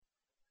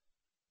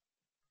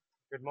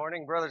Good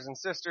morning, brothers and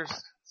sisters.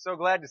 So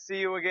glad to see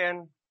you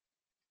again,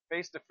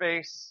 face to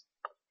face.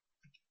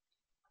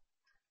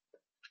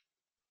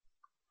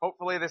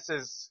 Hopefully this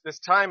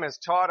time has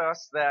taught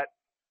us that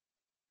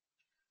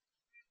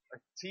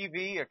a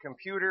TV, a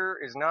computer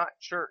is not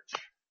church.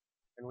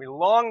 And we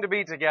long to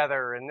be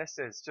together, and this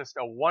is just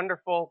a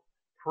wonderful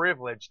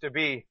privilege to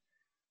be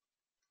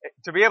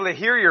able to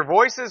hear your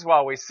voices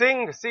while we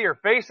sing, to see your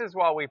faces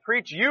while we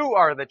preach. You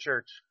are the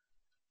church,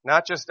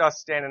 not just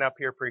us standing up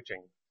here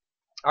preaching.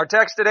 Our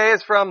text today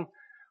is from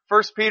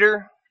 1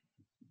 Peter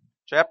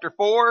chapter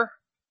 4.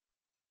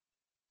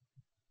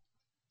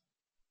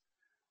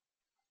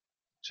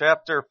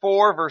 Chapter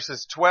 4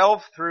 verses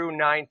 12 through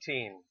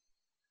 19.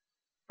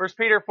 1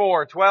 Peter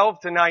 4, 12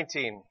 to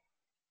 19.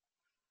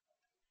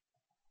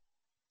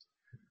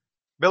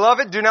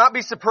 Beloved, do not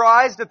be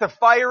surprised at the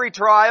fiery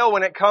trial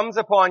when it comes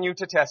upon you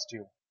to test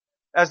you,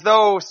 as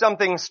though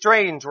something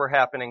strange were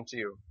happening to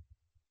you.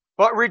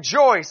 But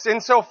rejoice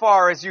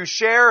insofar as you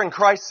share in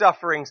Christ's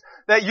sufferings,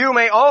 that you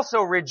may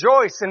also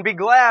rejoice and be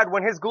glad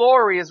when His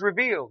glory is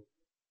revealed.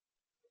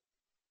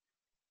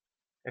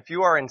 If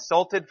you are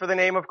insulted for the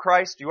name of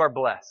Christ, you are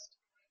blessed,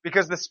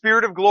 because the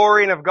Spirit of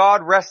glory and of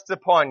God rests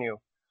upon you.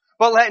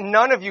 But let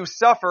none of you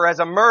suffer as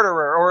a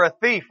murderer or a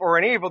thief or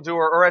an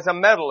evildoer or as a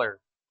meddler.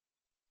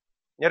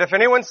 Yet if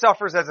anyone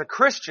suffers as a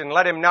Christian,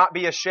 let him not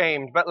be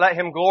ashamed, but let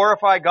him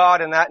glorify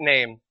God in that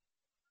name.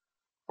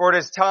 For it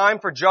is time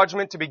for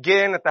judgment to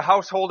begin at the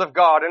household of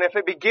God. And if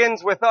it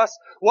begins with us,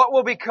 what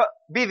will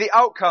be the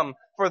outcome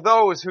for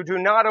those who do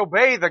not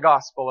obey the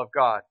gospel of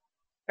God?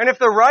 And if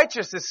the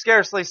righteous is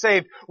scarcely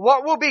saved,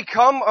 what will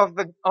become of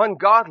the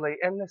ungodly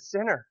and the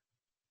sinner?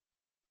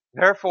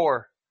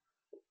 Therefore,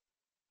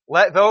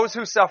 let those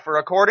who suffer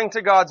according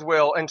to God's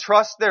will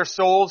entrust their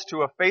souls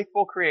to a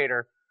faithful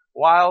Creator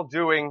while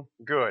doing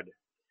good.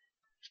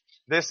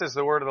 This is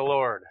the word of the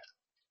Lord.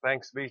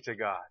 Thanks be to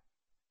God.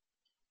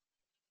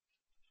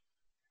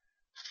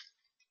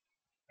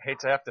 I hate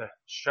to have to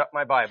shut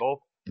my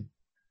Bible.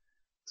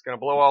 It's going to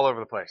blow all over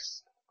the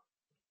place.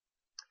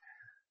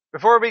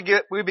 Before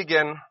we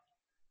begin,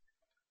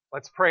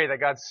 let's pray that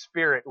God's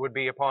Spirit would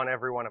be upon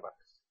every one of us.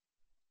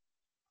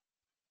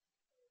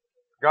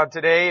 God,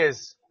 today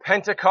is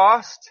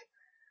Pentecost.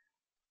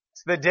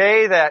 It's the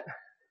day that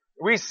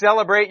we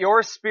celebrate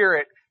your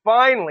Spirit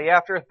finally,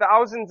 after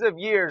thousands of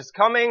years,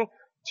 coming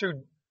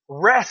to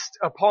rest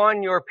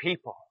upon your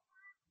people.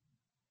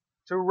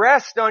 To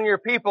rest on your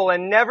people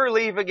and never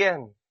leave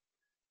again.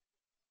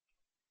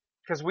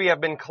 Because we have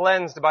been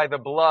cleansed by the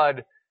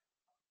blood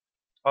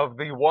of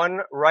the one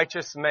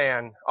righteous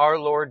man, our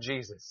Lord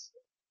Jesus.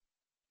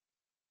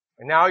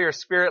 And now your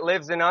Spirit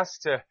lives in us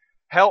to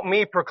help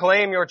me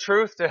proclaim your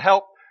truth, to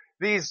help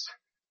these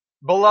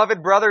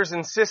beloved brothers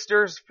and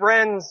sisters,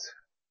 friends,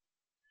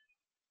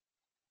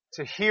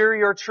 to hear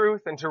your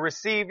truth and to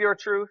receive your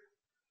truth.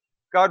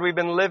 God, we've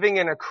been living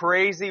in a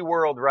crazy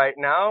world right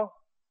now,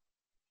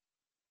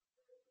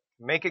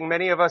 making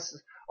many of us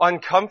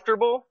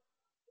uncomfortable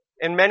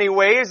in many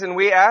ways, and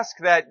we ask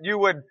that you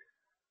would,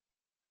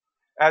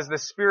 as the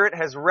Spirit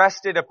has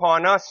rested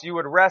upon us, you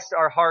would rest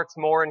our hearts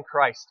more in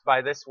Christ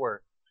by this word.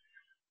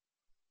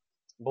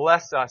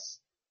 Bless us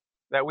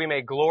that we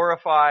may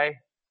glorify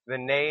the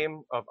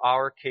name of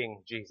our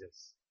King,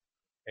 Jesus.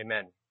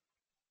 Amen.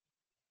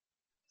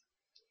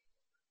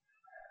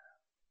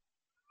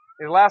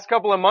 The last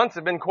couple of months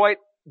have been quite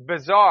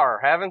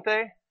bizarre, haven't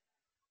they?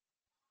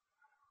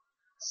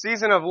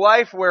 Season of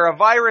life where a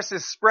virus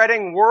is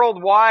spreading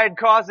worldwide,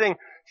 causing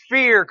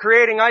fear,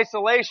 creating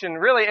isolation,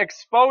 really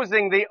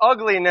exposing the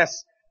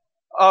ugliness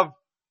of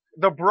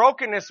the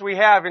brokenness we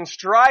have in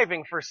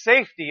striving for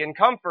safety and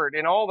comfort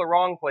in all the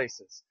wrong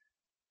places.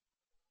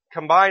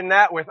 Combine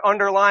that with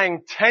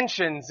underlying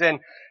tensions and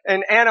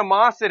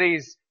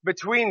animosities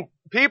between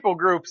people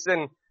groups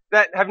and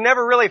that have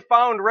never really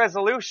found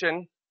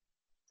resolution.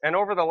 And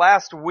over the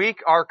last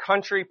week, our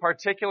country,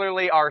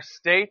 particularly our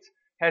state,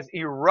 has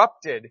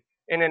erupted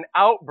in an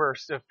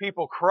outburst of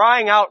people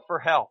crying out for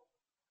help.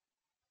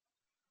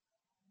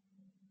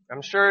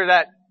 I'm sure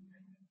that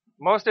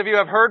most of you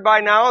have heard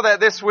by now that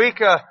this week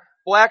a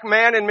black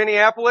man in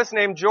Minneapolis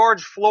named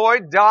George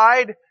Floyd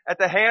died at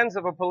the hands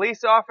of a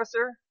police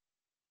officer,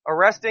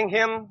 arresting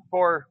him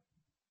for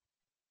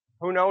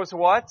who knows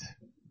what.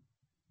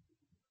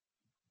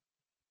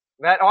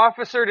 That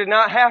officer did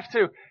not have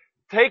to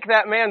take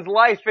that man's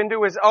life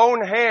into his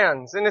own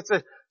hands, and it's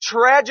a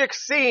tragic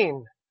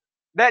scene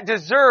that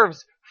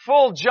deserves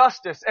full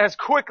justice as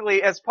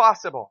quickly as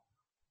possible.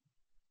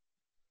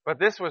 But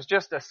this was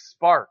just a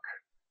spark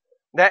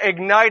that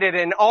ignited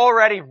an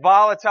already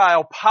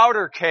volatile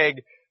powder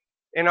keg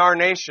in our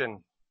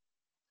nation.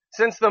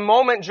 Since the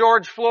moment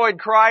George Floyd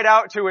cried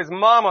out to his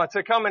mama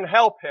to come and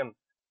help him,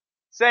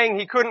 saying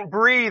he couldn't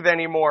breathe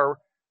anymore,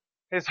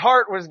 his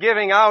heart was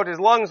giving out, his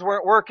lungs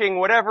weren't working,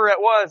 whatever it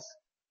was,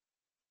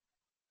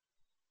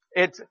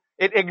 it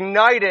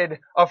ignited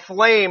a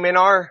flame in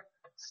our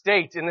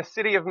state, in the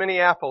city of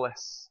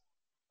Minneapolis.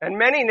 And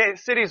many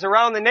cities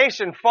around the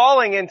nation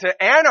falling into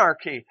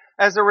anarchy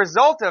as a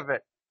result of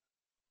it.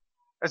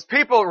 As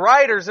people,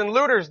 rioters and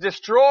looters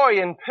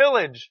destroy and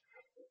pillage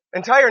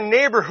entire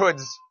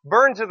neighborhoods,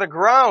 burn to the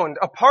ground,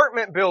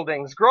 apartment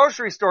buildings,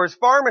 grocery stores,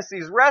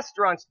 pharmacies,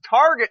 restaurants,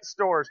 Target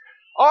stores,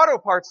 auto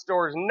parts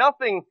stores,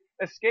 nothing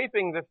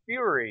escaping the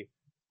fury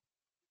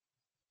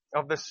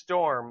of the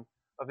storm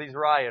of these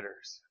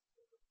rioters.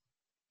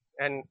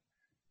 And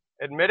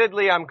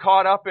admittedly, I'm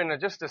caught up in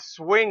just a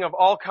swing of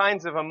all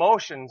kinds of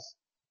emotions,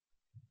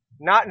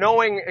 not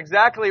knowing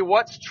exactly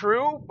what's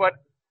true, but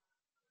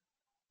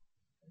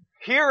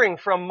hearing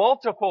from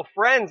multiple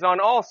friends on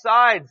all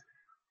sides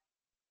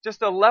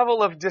just a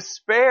level of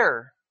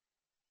despair.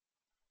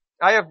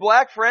 I have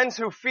black friends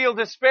who feel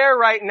despair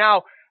right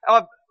now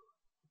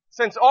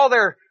since all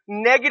their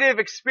negative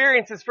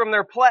experiences from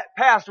their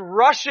past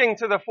rushing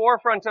to the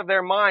forefront of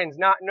their minds,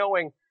 not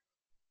knowing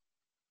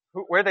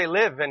where they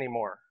live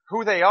anymore,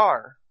 who they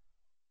are.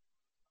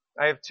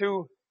 I have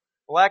 2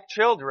 black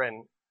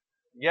children,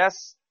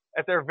 yes,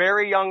 at their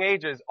very young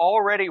ages,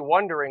 already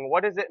wondering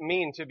what does it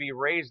mean to be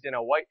raised in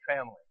a white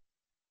family.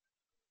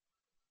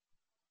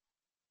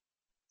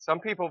 Some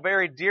people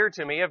very dear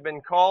to me have been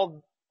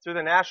called to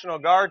the National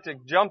Guard to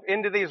jump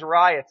into these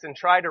riots and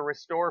try to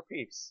restore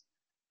peace.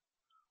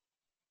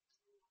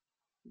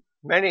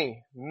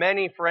 Many,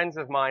 many friends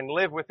of mine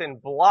live within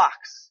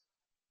blocks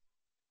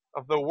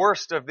of the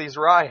worst of these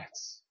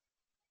riots.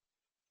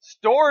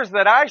 Stores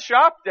that I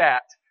shopped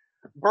at,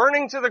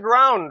 burning to the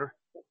ground.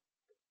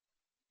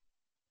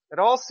 It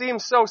all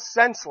seems so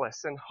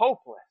senseless and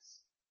hopeless.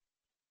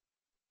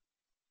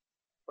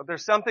 But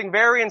there's something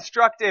very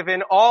instructive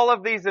in all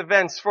of these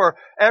events for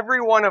every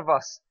one of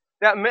us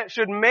that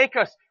should make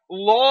us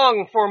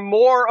long for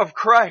more of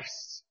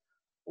Christ.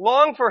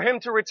 Long for Him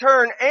to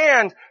return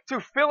and to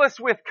fill us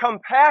with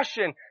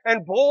compassion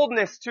and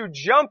boldness to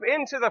jump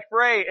into the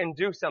fray and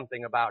do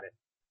something about it.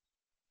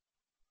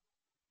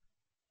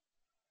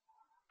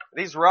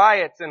 These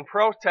riots and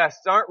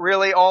protests aren't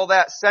really all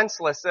that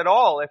senseless at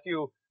all if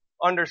you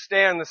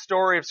understand the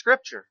story of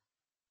Scripture,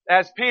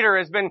 as Peter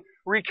has been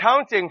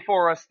recounting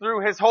for us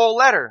through his whole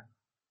letter.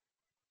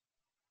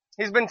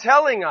 He's been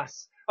telling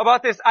us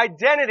about this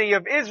identity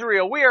of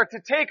Israel. We are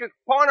to take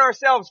upon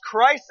ourselves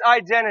Christ's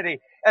identity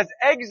as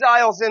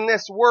exiles in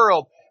this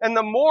world. And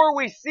the more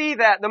we see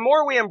that, the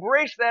more we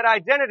embrace that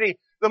identity,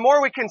 the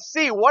more we can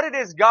see what it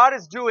is God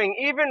is doing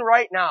even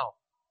right now.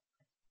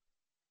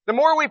 The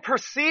more we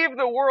perceive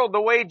the world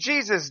the way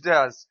Jesus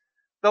does,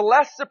 the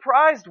less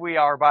surprised we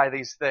are by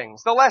these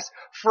things, the less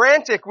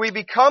frantic we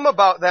become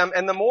about them,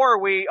 and the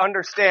more we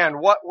understand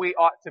what we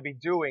ought to be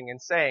doing and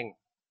saying.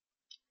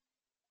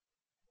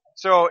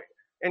 So,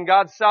 in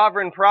God's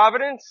sovereign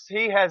providence,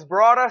 He has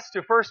brought us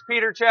to 1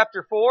 Peter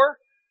chapter 4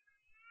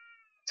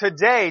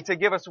 today to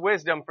give us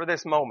wisdom for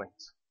this moment.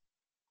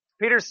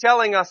 Peter's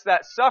telling us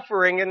that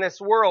suffering in this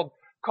world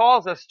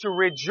calls us to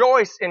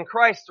rejoice in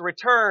Christ's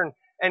return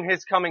and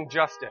His coming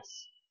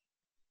justice.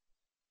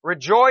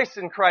 Rejoice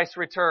in Christ's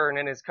return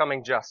and His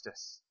coming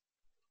justice.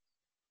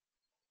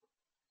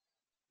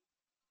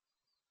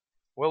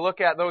 We'll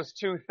look at those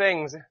 2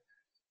 things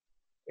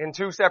in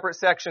 2 separate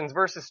sections.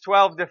 Verses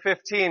 12 to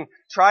 15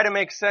 try to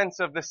make sense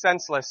of the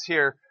senseless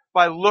here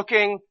by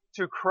looking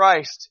to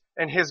Christ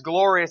and His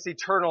glorious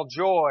eternal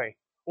joy.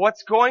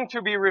 What's going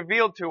to be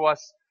revealed to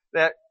us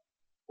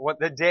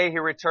the day He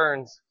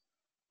returns?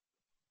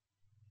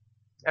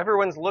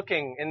 Everyone's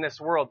looking in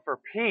this world for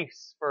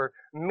peace, for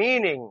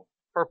meaning,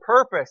 for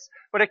purpose,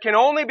 but it can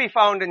only be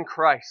found in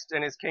Christ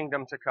and His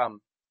kingdom to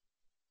come.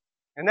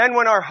 And then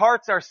when our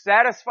hearts are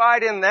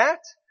satisfied in that,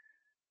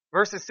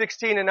 verses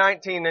 16 and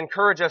 19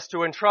 encourage us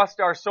to entrust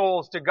our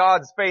souls to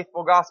God's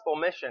faithful gospel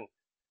mission.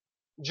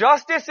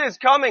 Justice is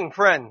coming,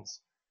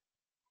 friends.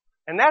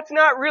 And that's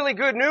not really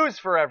good news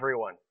for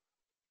everyone.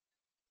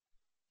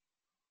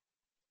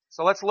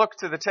 So let's look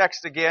to the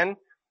text again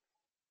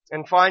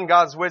and find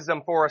God's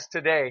wisdom for us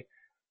today.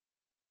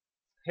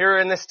 Here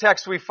in this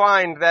text we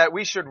find that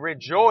we should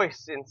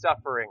rejoice in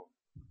suffering,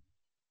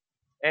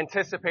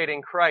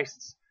 anticipating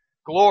Christ's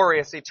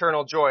glorious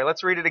eternal joy.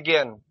 Let's read it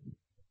again.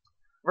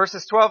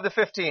 Verses 12 to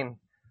 15.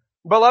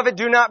 Beloved,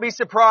 do not be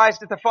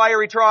surprised at the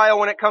fiery trial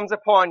when it comes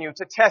upon you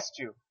to test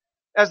you,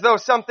 as though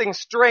something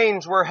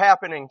strange were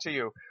happening to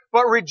you.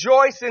 But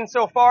rejoice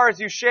insofar as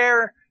you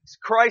share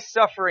Christ's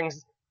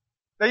sufferings,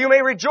 that you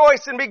may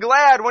rejoice and be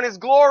glad when His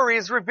glory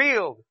is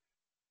revealed.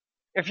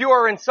 If you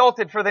are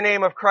insulted for the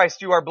name of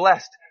Christ, you are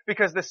blessed,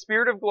 because the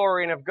Spirit of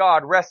glory and of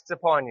God rests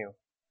upon you.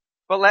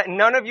 But let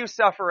none of you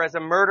suffer as a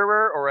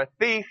murderer or a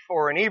thief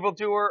or an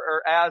evildoer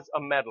or as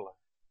a meddler.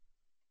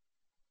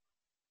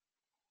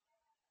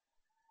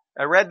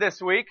 I read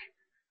this week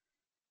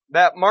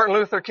that Martin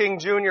Luther King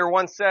Jr.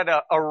 once said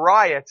a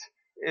riot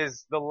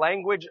is the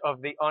language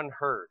of the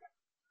unheard.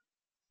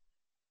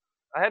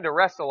 I had to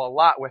wrestle a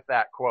lot with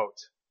that quote.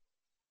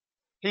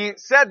 He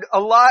said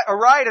a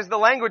riot is the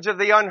language of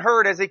the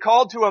unheard as he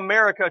called to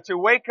America to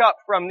wake up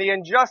from the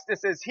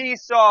injustices he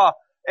saw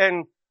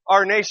and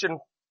our nation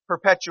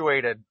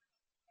perpetuated.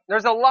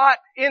 There's a lot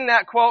in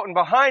that quote and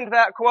behind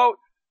that quote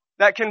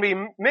that can be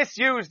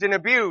misused and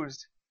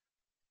abused.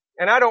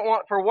 And I don't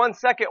want, for 1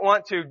 second,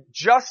 want to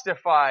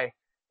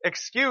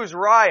excuse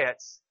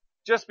riots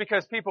just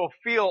because people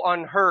feel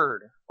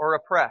unheard or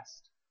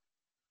oppressed.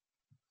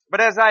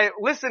 But as I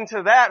listened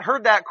to that,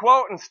 heard that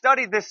quote, and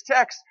studied this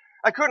text,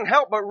 I couldn't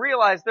help but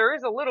realize there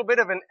is a little bit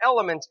of an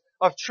element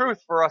of truth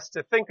for us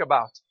to think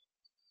about.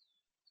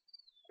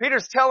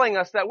 Peter's telling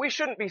us that we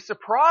shouldn't be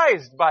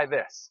surprised by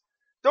this.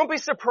 Don't be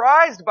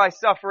surprised by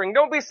suffering.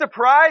 Don't be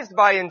surprised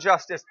by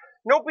injustice.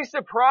 Don't be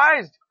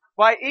surprised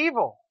by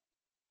evil.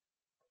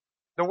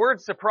 The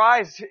word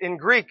surprise in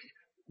Greek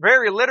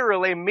very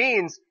literally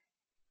means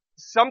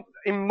some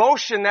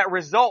emotion that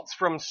results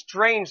from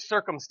strange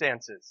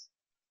circumstances.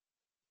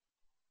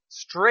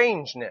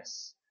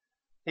 Strangeness.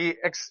 He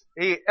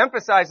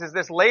emphasizes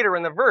this later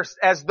in the verse,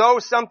 as though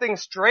something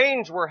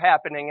strange were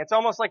happening. It's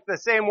almost like the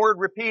same word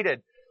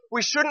repeated.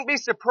 We shouldn't be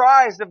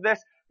surprised of this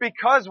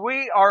because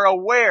we are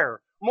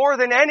aware, more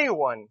than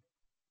anyone,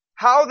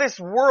 how this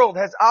world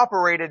has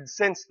operated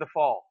since the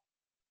fall.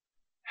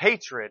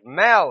 Hatred,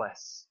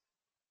 malice,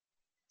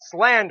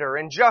 slander,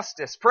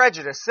 injustice,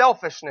 prejudice,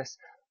 selfishness,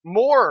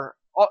 more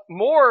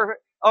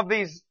of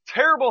these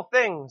terrible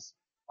things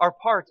are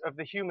part of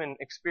the human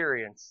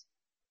experience.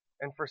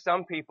 And for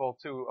some people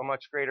to a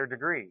much greater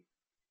degree.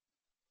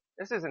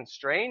 This isn't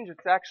strange,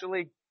 it's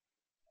actually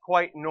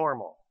quite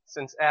normal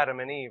since Adam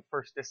and Eve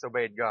first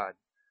disobeyed God.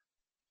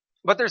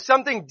 But there's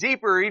something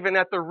deeper even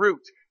at the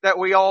root that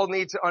we all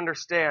need to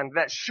understand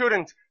that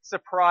shouldn't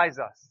surprise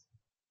us.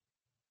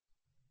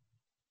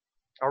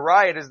 A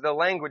riot is the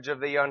language of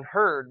the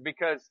unheard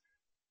because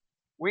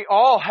we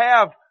all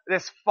have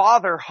this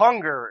father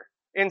hunger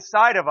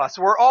inside of us.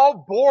 We're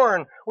all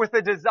born with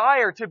a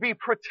desire to be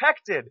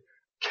protected,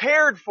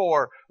 cared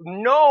for,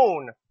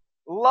 known,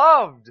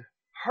 loved,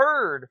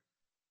 heard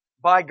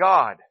by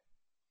God.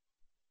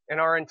 And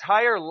our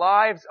entire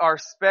lives are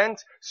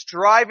spent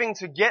striving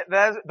to get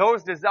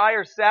those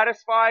desires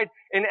satisfied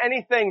in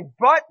anything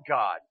but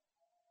God.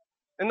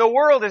 And the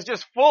world is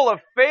just full of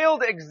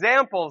failed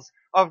examples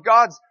of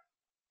God's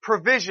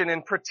provision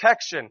and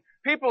protection.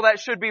 People that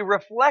should be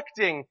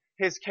reflecting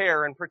His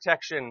care and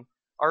protection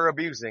are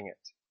abusing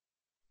it.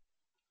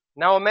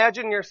 Now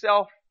imagine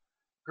yourself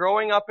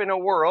growing up in a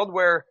world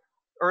where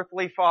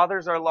earthly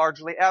fathers are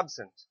largely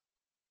absent.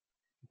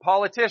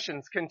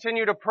 Politicians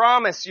continue to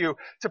promise you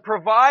to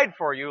provide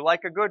for you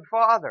like a good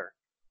father.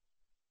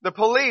 The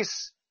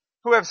police,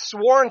 who have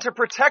sworn to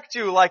protect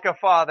you like a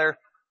father,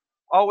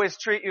 always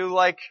treat you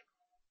like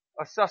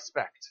a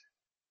suspect.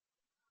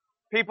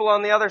 People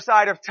on the other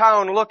side of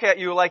town look at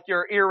you like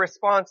you're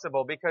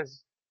irresponsible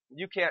because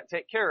you can't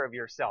take care of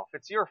yourself.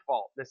 It's your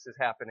fault this is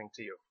happening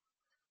to you.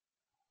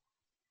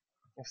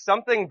 If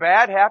something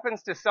bad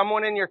happens to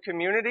someone in your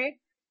community,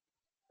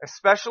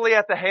 especially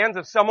at the hands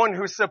of someone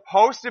who's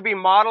supposed to be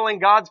modeling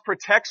God's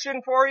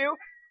protection for you,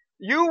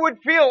 you would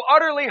feel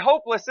utterly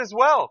hopeless as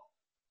well.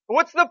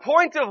 What's the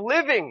point of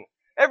living?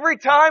 Every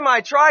time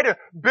I try to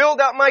build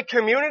up my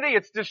community,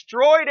 it's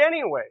destroyed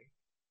anyway.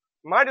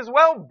 Might as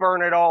well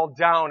burn it all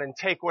down and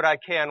take what I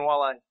can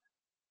while I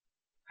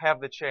have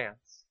the chance.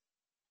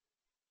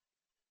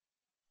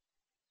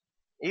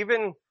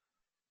 Even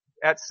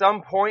at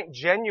some point,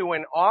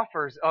 genuine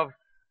offers of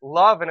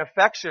love and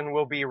affection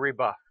will be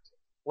rebuffed.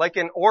 Like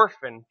an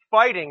orphan,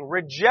 fighting,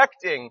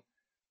 rejecting,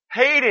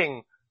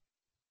 hating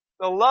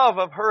the love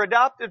of her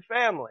adopted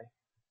family.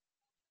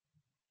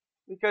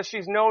 Because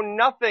she's known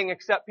nothing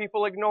except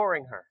people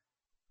ignoring her.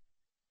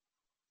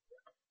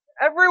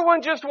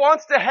 Everyone just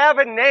wants to have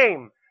a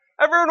name.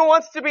 Everyone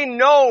wants to be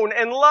known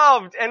and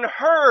loved and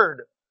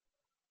heard.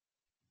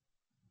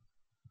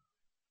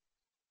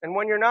 And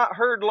when you're not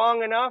heard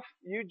long enough,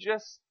 you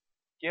just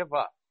give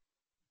up.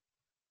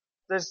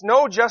 There's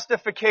no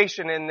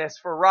justification in this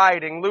for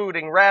rioting,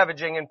 looting,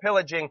 ravaging, and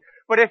pillaging.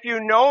 But if you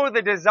know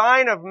the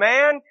design of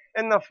man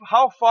and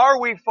how far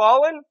we've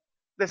fallen,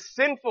 the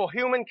sinful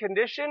human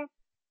condition,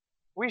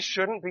 we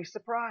shouldn't be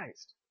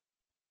surprised.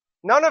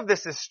 None of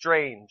this is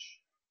strange.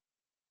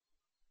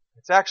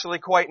 It's actually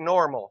quite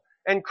normal.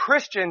 And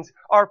Christians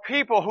are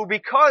people who,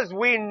 because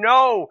we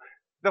know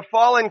the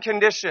fallen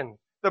condition,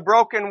 the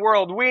broken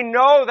world, we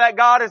know that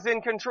God is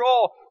in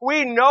control.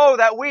 We know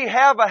that we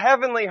have a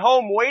heavenly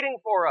home waiting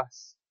for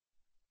us.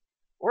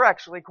 We're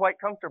actually quite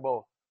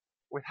comfortable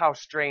with how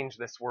strange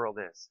this world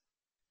is.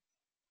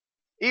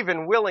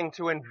 Even willing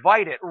to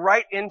invite it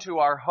right into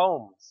our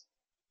homes.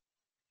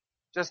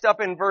 Just up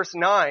in verse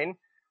 9,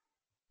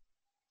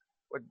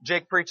 what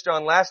Jake preached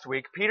on last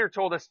week, Peter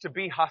told us to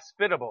be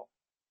hospitable.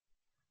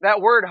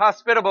 That word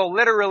hospitable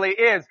literally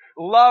is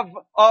love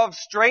of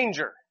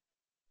stranger.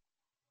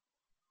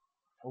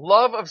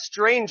 Love of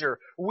stranger.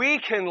 We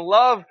can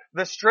love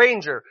the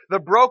stranger, the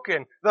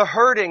broken, the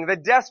hurting, the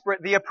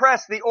desperate, the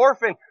oppressed, the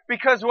orphan,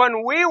 because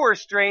when we were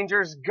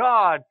strangers,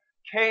 God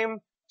came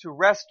to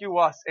rescue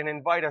us and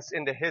invite us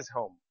into His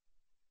home.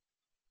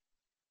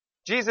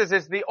 Jesus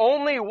is the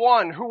only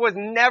one who was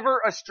never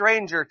a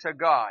stranger to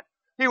God.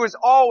 He was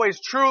always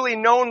truly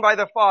known by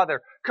the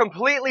Father,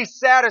 completely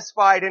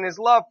satisfied in His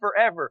love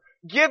forever,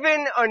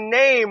 given a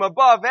name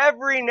above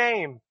every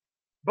name,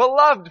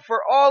 beloved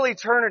for all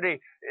eternity.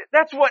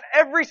 That's what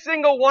every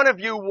single one of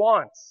you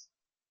wants.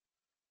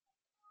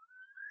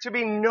 To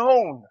be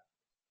known.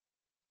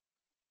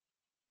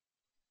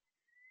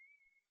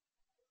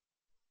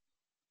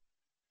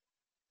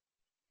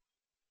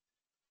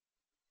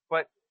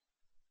 But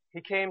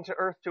He came to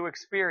earth to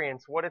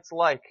experience what it's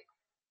like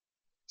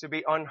to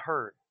be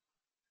unheard.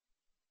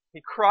 He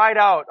cried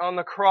out on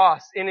the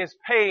cross in His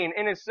pain,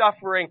 in His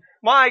suffering,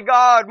 my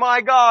God,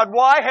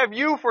 why have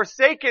you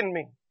forsaken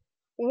me?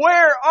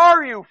 Where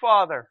are you,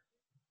 Father?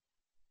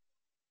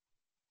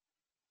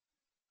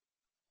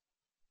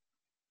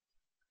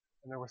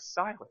 And there was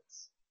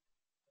silence.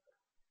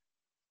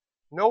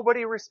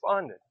 Nobody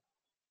responded.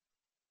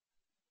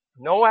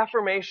 No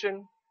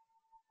affirmation.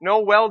 No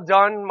well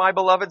done, my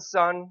beloved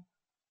Son.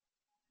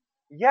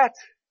 Yet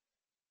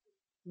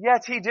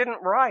He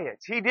didn't riot.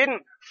 He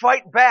didn't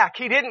fight back.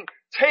 He didn't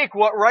take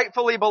what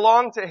rightfully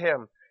belonged to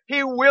Him.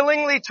 He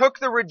willingly took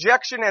the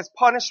rejection as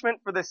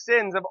punishment for the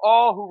sins of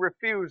all who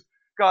refused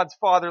God's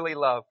fatherly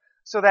love,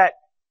 so that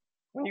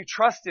when you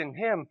trust in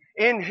Him,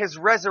 in His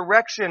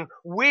resurrection,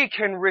 we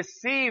can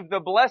receive the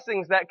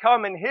blessings that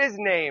come in His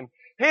name.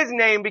 His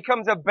name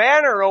becomes a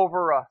banner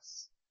over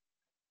us,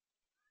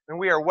 and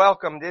we are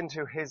welcomed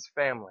into His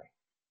family.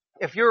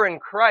 If you're in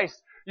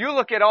Christ, you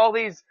look at all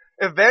these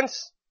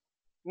events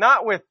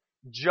not with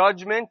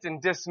judgment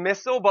and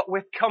dismissal, but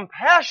with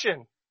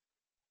compassion.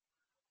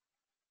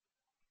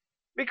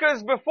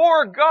 Because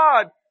before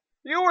God,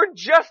 you were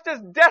just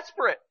as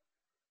desperate.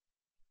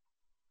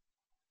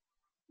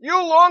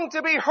 You longed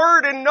to be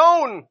heard and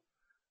known,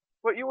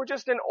 but you were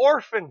just an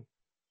orphan,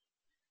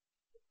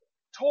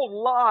 told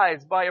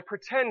lies by a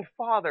pretend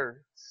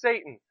father,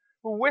 Satan,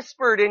 who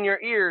whispered in your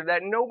ear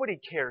that nobody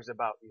cares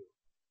about you,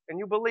 and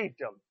you believed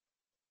him.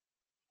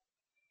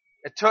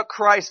 It took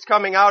Christ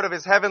coming out of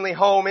His heavenly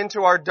home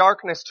into our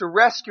darkness to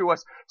rescue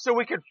us so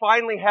we could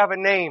finally have a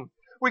name.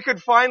 We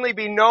could finally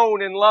be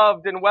known and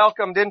loved and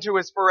welcomed into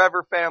His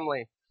forever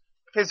family.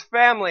 His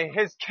family,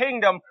 His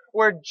kingdom,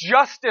 where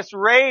justice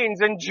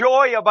reigns and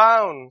joy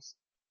abounds.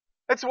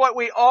 That's what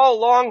we all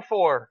long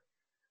for.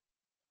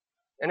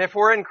 And if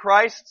we're in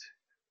Christ,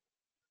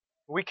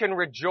 we can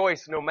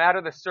rejoice no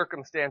matter the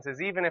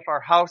circumstances, even if our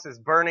house is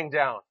burning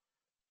down.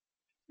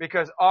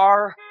 Because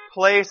our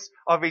place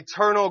of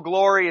eternal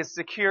glory is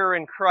secure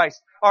in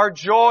Christ. Our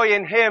joy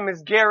in Him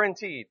is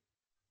guaranteed.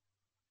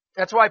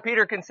 That's why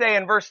Peter can say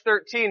in verse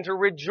 13 to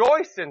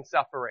rejoice in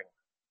suffering.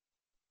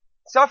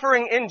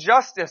 Suffering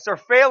injustice or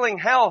failing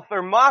health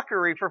or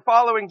mockery for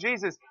following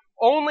Jesus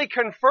only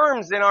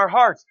confirms in our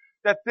hearts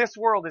that this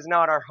world is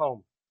not our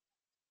home.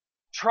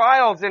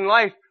 Trials in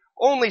life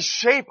only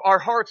shape our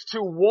hearts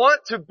to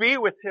want to be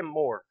with Him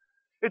more.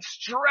 It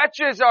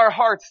stretches our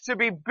hearts to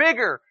be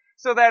bigger,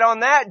 so that on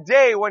that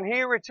day when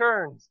He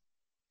returns,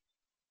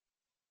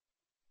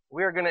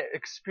 we are going to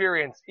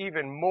experience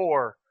even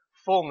more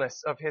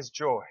fullness of His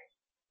joy.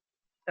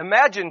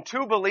 Imagine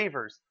two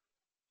believers,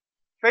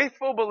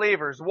 faithful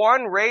believers,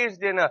 one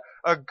raised in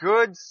a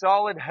good,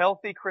 solid,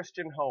 healthy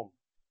Christian home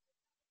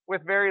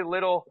with very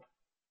little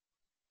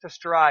to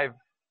strive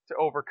to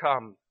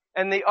overcome,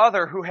 and the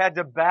other who had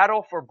to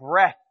battle for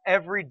breath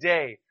every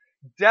day,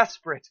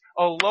 desperate,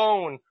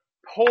 alone,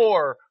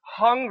 poor,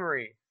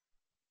 hungry,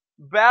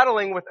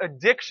 battling with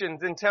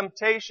addictions and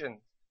temptations.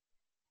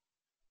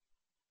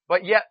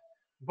 But yet,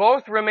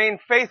 both remain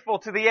faithful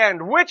to the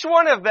end. Which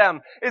one of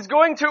them is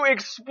going to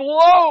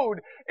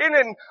explode in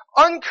an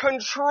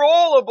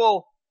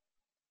uncontrollable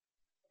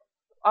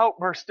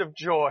outburst of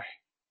joy?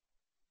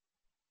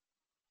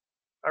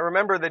 I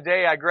remember the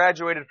day I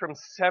graduated from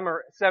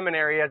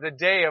seminary as a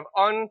day of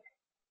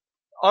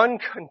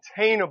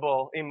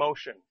uncontainable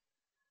emotion.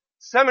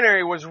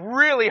 Seminary was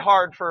really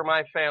hard for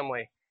my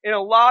family in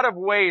a lot of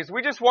ways.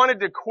 We just wanted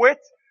to quit.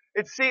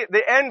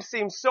 The end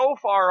seemed so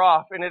far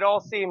off, and it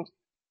all seemed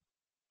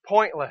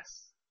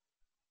pointless.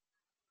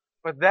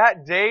 But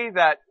that day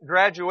that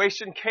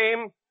graduation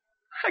came,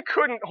 I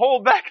couldn't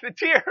hold back the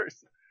tears.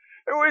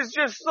 It was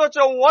just such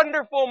a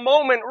wonderful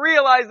moment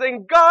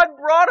realizing God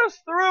brought us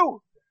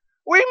through.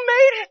 We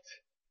made it.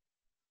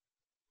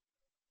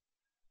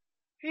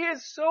 He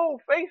is so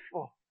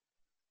faithful.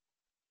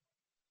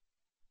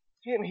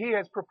 And He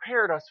has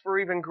prepared us for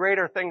even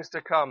greater things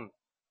to come.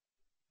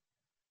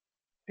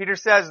 Peter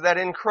says that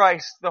in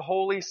Christ, the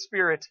Holy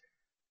Spirit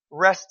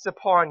rests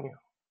upon you.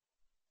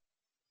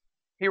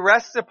 He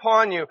rests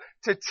upon you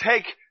to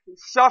take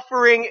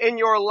suffering in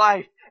your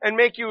life and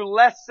make you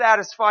less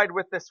satisfied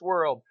with this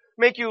world.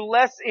 Make you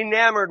less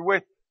enamored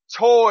with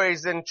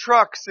toys and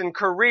trucks and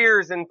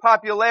careers and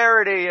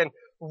popularity and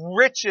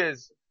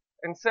riches.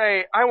 And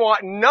say, I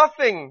want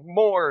nothing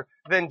more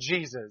than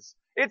Jesus.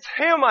 It's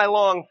Him I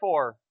long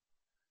for.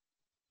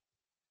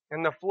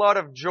 And the flood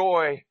of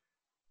joy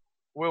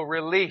will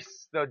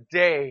release the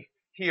day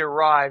He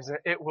arrives, and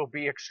it will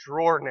be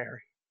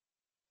extraordinary.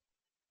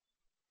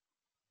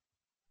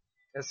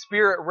 The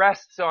Spirit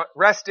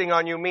resting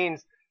on you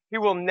means He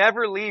will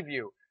never leave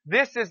you.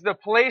 This is the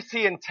place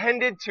He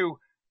intended to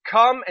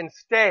come and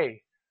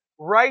stay,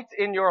 right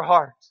in your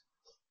heart.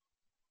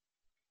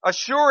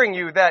 assuring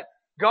you that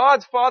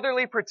God's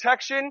fatherly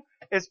protection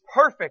is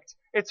perfect.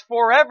 It's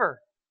forever.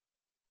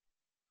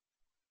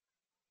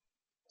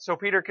 So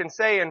Peter can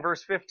say in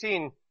verse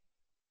 15,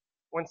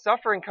 when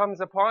suffering comes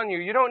upon you,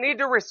 you don't need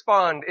to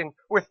respond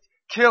with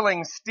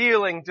killing,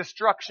 stealing,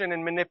 destruction,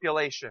 and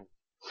manipulation.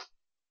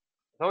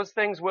 Those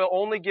things will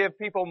only give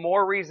people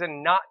more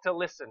reason not to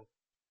listen.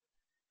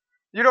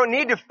 You don't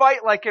need to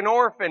fight like an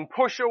orphan,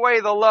 push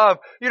away the love.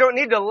 You don't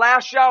need to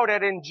lash out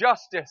at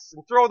injustice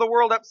and throw the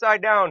world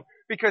upside down,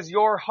 because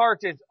your heart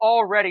is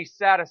already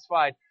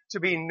satisfied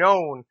to be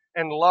known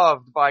and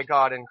loved by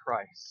God in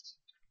Christ.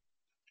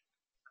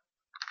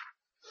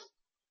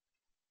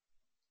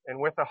 And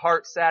with a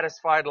heart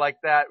satisfied like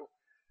that,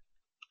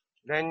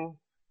 then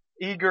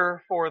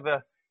eager for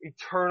the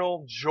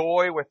eternal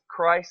joy with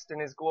Christ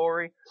and His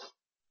glory,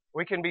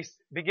 we can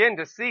begin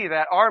to see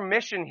that our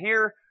mission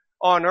here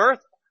on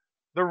earth,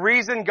 the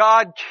reason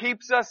God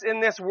keeps us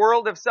in this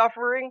world of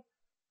suffering,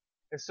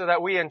 is so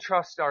that we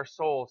entrust our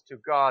souls to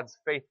God's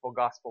faithful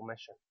gospel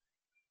mission.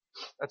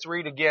 Let's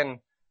read again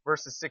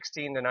verses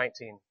 16 to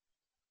 19.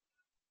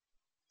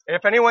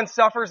 If anyone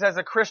suffers as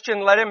a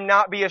Christian, let him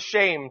not be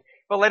ashamed,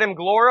 but let him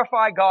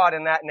glorify God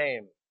in that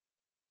name.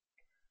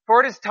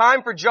 For it is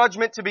time for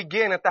judgment to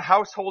begin at the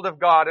household of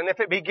God. And if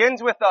it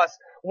begins with us,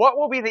 what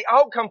will be the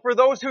outcome for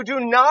those who do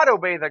not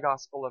obey the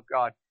gospel of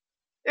God?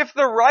 If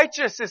the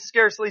righteous is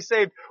scarcely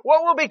saved,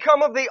 what will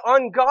become of the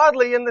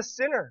ungodly and the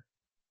sinner?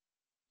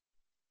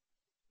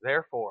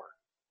 Therefore,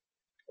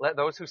 let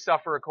those who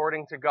suffer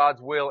according to God's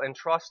will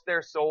entrust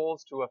their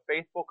souls to a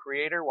faithful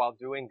Creator while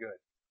doing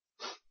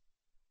good.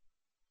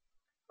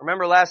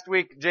 Remember last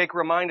week, Jake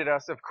reminded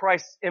us of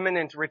Christ's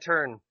imminent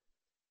return.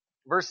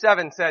 Verse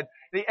 7 said,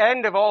 the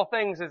end of all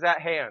things is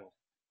at hand.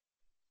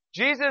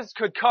 Jesus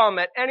could come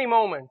at any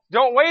moment.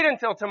 Don't wait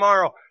until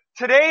tomorrow.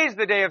 Today's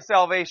the day of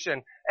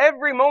salvation.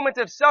 Every moment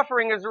of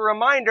suffering is a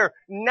reminder,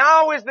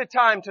 now is the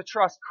time to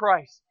trust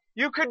Christ.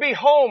 You could be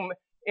home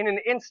in an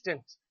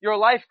instant. Your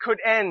life could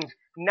end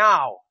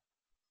now.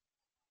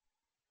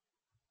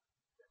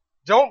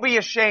 Don't be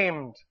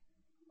ashamed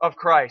of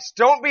Christ.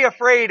 Don't be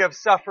afraid of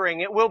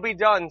suffering. It will be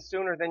done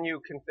sooner than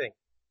you can think.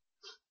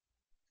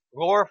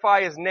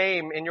 Glorify His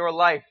name in your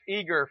life,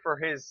 eager for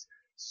His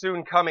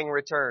soon coming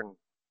return.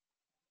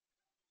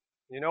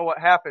 You know what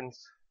happens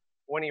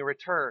when He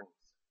returns?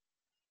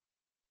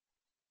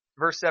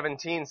 Verse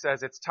 17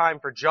 says it's time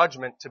for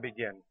judgment to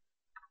begin.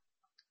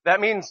 That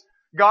means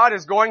God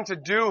is going to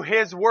do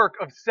His work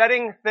of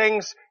setting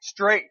things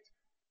straight.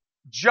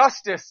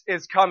 Justice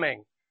is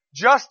coming.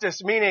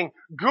 Justice meaning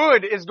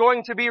good is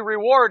going to be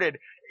rewarded.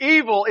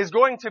 Evil is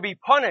going to be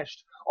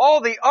punished.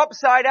 All the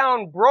upside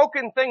down,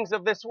 broken things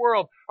of this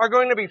world are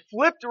going to be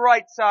flipped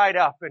right side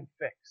up and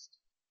fixed.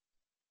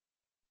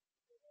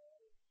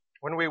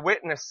 When we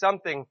witness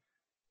something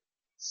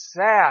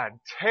sad,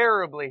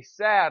 terribly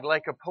sad,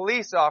 like a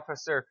police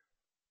officer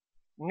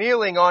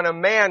kneeling on a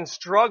man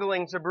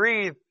struggling to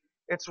breathe,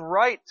 it's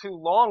right to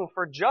long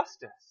for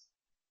justice.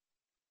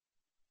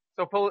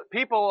 So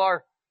people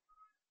are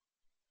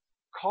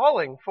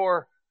calling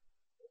for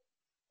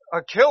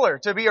a killer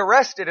to be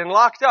arrested and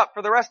locked up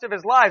for the rest of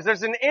his lives.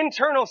 There's an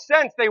internal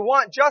sense they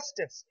want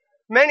justice.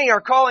 Many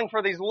are calling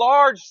for these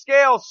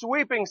large-scale,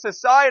 sweeping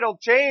societal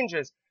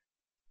changes.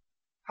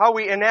 How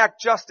we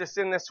enact justice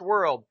in this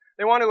world.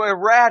 They want to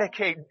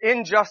eradicate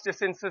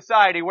injustice in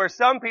society, where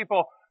some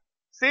people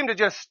seem to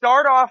just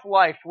start off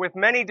life with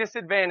many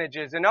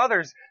disadvantages and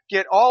others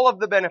get all of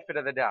the benefit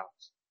of the doubt,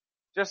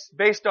 just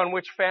based on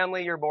which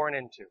family you're born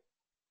into.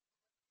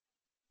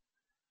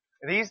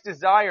 These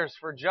desires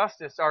for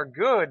justice are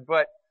good,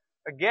 but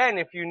again,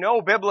 if you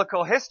know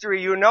biblical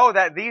history, you know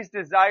that these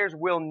desires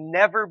will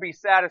never be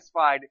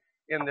satisfied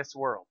in this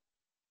world.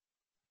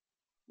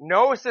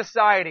 No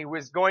society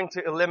was going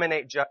to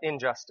eliminate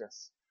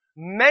injustice.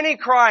 Many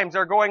crimes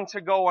are going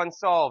to go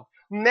unsolved.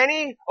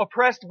 Many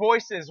oppressed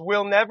voices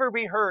will never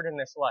be heard in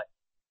this life.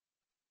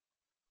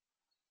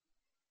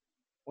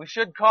 We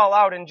should call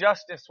out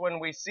injustice when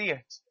we see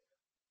it,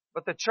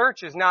 but the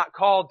church is not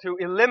called to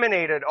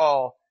eliminate it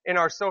all in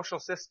our social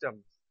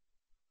systems.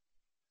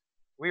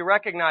 We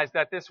recognize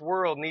that this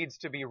world needs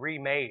to be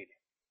remade.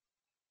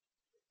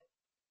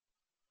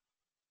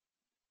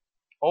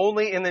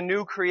 Only in the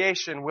new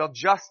creation will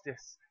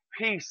justice,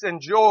 peace,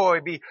 and joy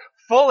be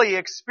fully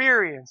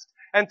experienced.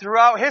 And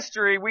throughout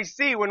history, we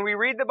see when we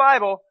read the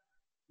Bible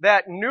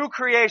that new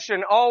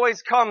creation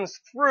always comes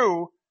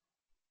through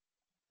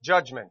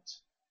judgment.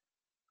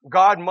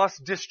 God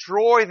must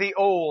destroy the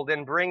old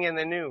and bring in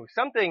the new.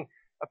 Something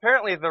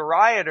apparently the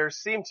rioters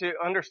seem to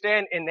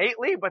understand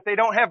innately, but they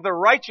don't have the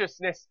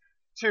righteousness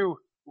to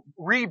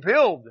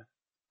rebuild.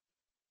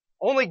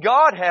 Only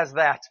God has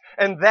that.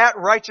 And that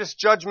righteous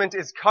judgment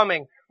is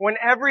coming when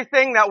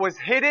everything that was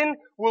hidden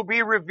will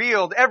be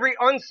revealed. Every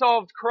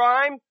unsolved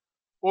crime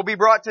will be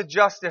brought to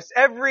justice.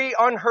 Every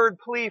unheard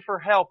plea for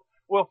help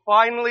will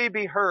finally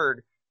be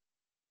heard.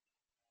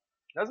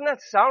 Doesn't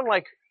that sound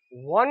like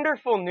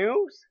wonderful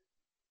news?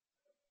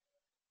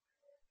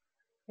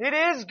 It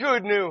is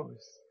good news.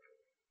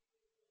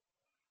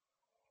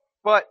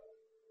 But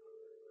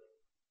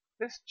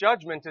This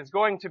judgment is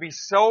going to be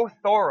so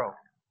thorough,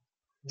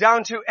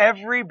 down to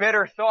every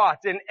bitter thought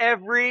and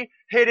every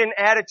hidden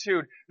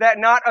attitude, that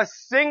not a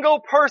single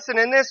person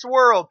in this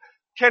world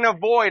can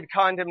avoid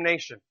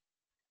condemnation.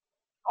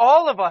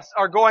 All of us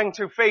are going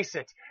to face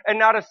it, and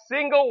not a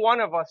single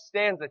one of us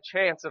stands a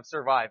chance of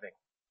surviving.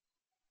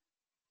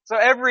 So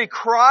every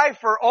cry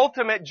for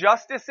ultimate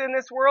justice in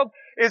this world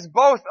is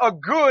both a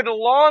good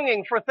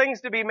longing for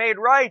things to be made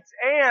right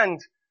and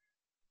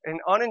an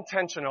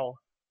unintentional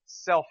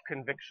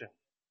self-conviction.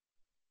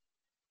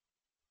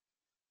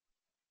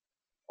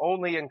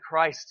 Only in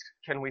Christ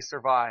can we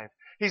survive.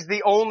 He's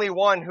the only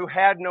one who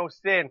had no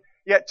sin,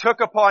 yet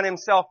took upon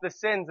himself the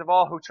sins of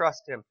all who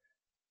trust him.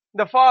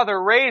 The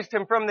Father raised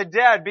him from the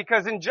dead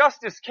because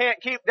injustice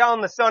can't keep down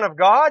the Son of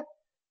God.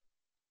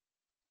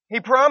 He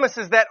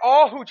promises that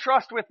all who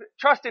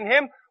trust in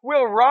him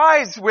will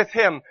rise with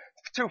him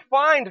to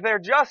find their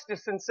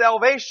justice and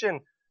salvation.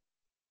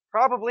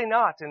 Probably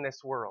not in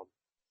this world,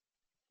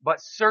 but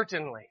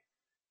certainly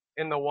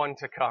in the one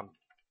to come.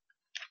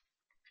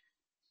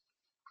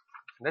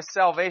 This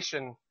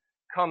salvation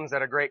comes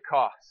at a great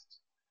cost.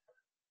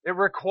 It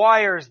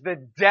requires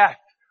the death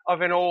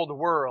of an old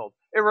world.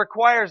 It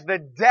requires the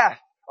death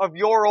of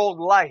your old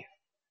life.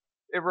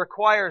 It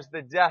requires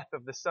the death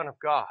of the Son of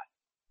God.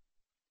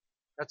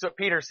 That's what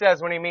Peter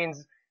says when he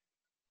means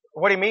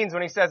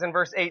when he says in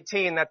verse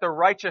 18 that the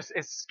righteous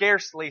is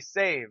scarcely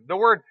saved. The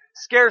word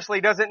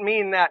scarcely doesn't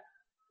mean that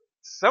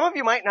some of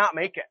you might not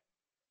make it.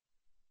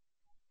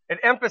 It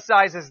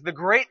emphasizes the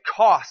great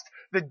cost,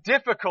 the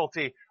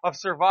difficulty of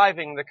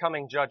surviving the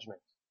coming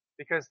judgment,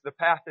 because the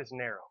path is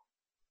narrow.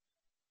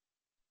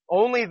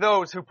 Only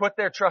those who put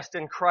their trust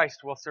in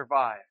Christ will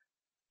survive.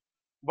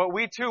 But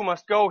we too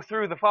must go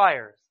through the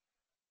fires.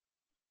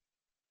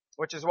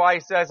 Which is why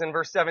he says in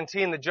verse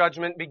 17, the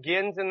judgment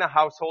begins in the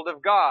household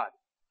of God.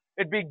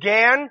 It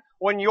began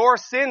when your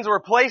sins were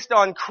placed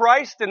on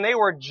Christ and they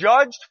were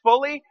judged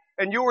fully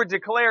and you were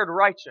declared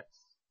righteous.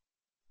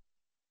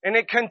 And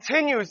it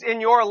continues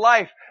in your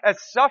life as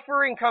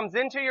suffering comes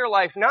into your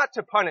life, not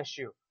to punish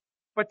you,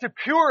 but to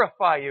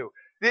purify you.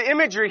 The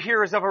imagery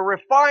here is of a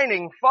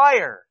refining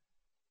fire.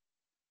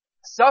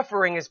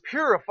 Suffering is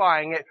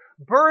purifying. It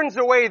burns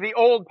away the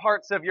old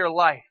parts of your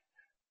life.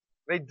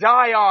 They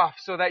die off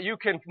so that you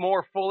can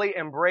more fully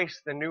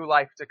embrace the new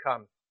life to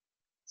come.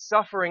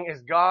 Suffering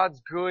is God's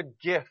good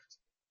gift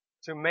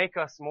to make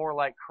us more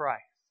like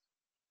Christ.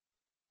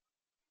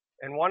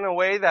 And one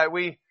way that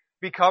we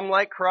become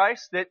like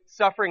Christ, that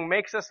suffering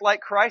makes us like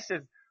Christ,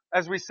 is,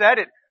 as we said,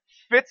 it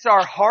fits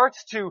our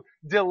hearts to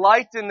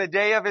delight in the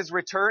day of His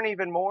return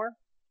even more.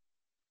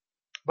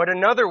 But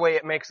another way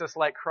it makes us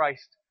like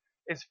Christ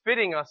is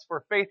fitting us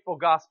for faithful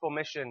gospel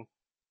mission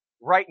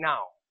right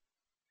now.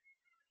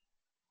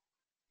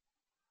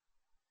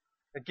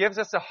 It gives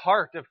us a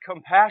heart of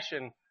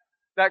compassion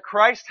that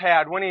Christ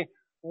had when He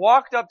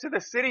walked up to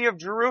the city of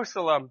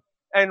Jerusalem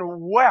and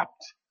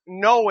wept,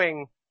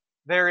 knowing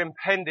their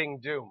impending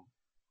doom.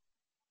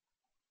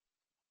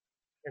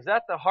 Is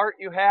that the heart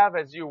you have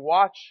as you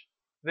watch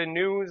the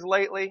news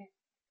lately?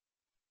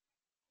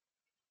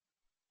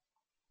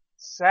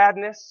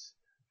 Sadness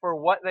for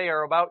what they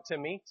are about to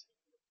meet?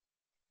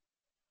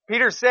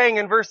 Peter's saying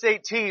in verse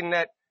 18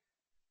 that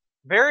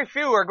very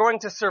few are going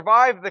to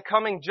survive the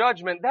coming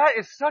judgment. That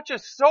is such a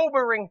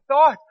sobering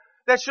thought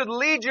that should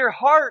lead your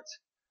heart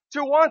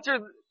to want to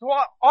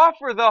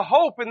offer the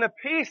hope and the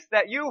peace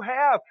that you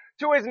have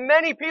to as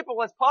many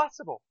people as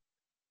possible.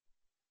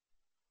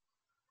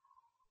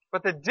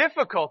 But the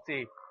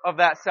difficulty of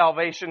that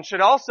salvation should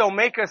also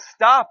make us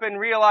stop and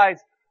realize,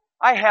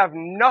 I have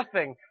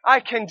nothing. I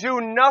can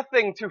do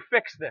nothing to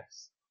fix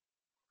this.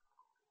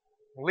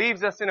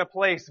 Leaves us in a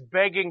place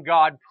begging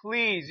God,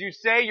 please, you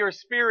say your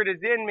Spirit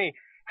is in me.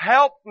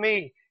 Help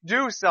me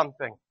do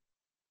something.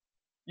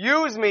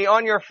 Use me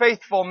on your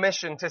faithful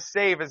mission to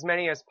save as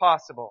many as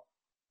possible.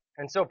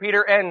 And so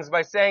Peter ends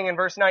by saying in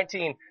verse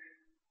 19,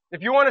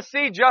 if you want to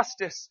see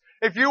justice,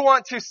 if you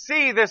want to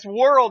see this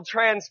world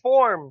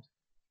transformed,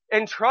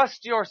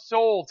 entrust your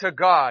soul to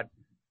God.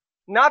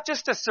 Not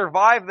just to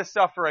survive the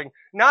suffering,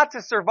 not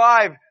to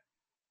survive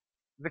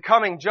the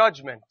coming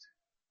judgment,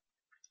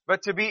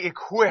 but to be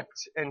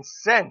equipped and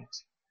sent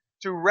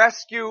to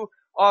rescue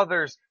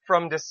others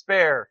from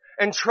despair.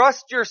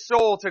 Entrust your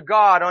soul to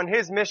God on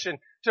His mission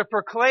to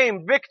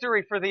proclaim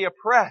victory for the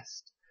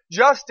oppressed,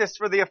 justice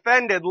for the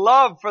offended,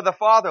 love for the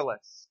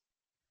fatherless.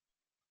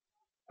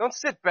 Don't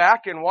sit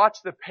back and watch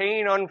the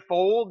pain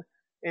unfold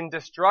in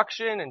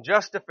destruction and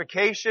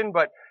justification,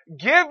 but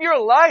give your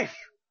life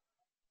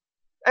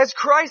as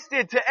Christ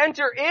did to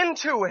enter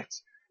into it,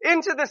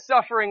 into the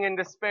suffering and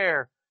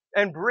despair,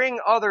 and bring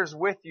others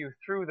with you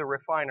through the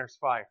refiner's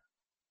fire.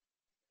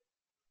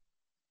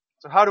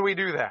 So how do we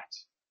do that?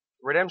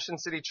 Redemption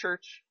City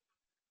Church,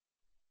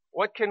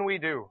 what can we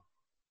do?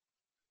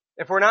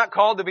 If we're not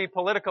called to be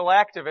political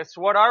activists,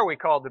 what are we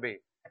called to be?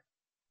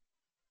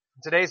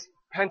 Today's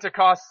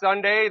Pentecost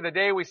Sunday, the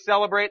day we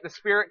celebrate the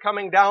Spirit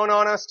coming down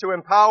on us to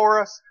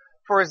empower us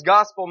for His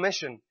gospel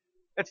mission.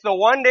 It's the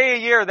one day a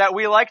year that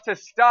we like to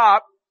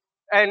stop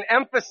and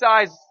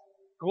emphasize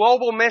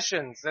global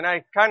missions. And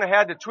I kind of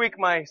had to tweak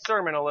my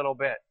sermon a little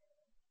bit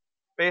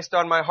based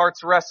on my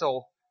heart's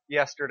wrestle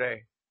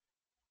yesterday.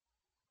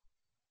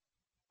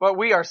 But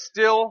we are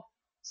still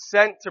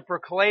sent to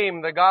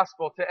proclaim the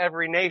gospel to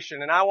every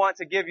nation. And I want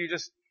to give you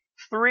just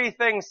 3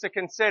 things to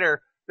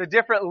consider, the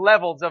different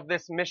levels of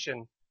this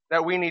mission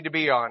that we need to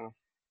be on.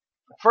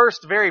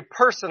 First, very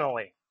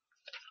personally,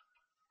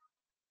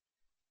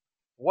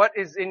 what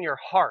is in your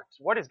heart?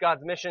 What is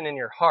God's mission in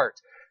your heart?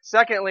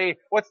 Secondly,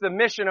 what's the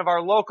mission of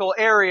our local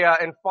area?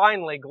 And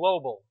finally,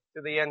 global,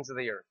 to the ends of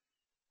the earth.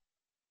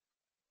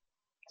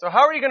 So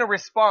how are you going to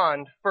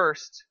respond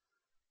first,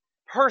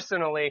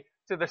 personally,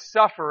 to the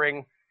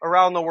suffering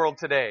around the world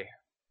today?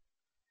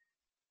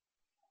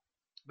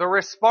 The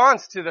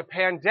response to the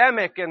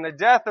pandemic and the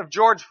death of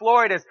George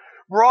Floyd has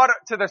brought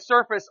to the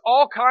surface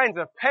all kinds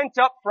of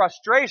pent-up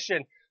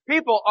frustration.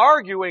 People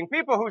arguing,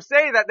 people who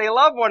say that they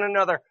love one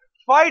another,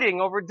 fighting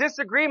over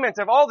disagreements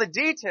of all the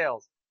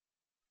details.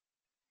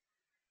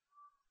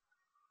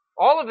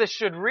 All of this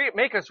should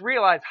make us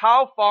realize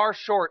how far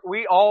short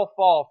we all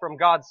fall from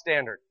God's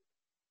standard.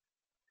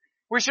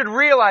 We should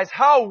realize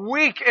how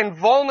weak and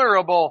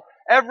vulnerable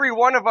every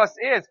one of us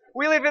is.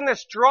 We live in the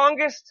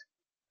strongest,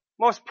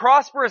 most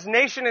prosperous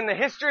nation in the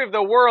history of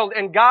the world,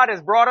 and God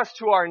has brought us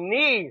to our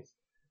knees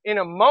in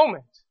a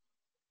moment.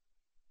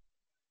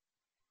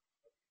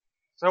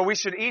 So we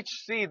should each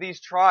see these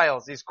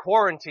trials, these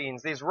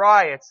quarantines, these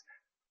riots,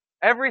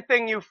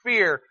 everything you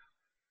fear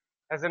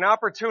as an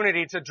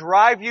opportunity to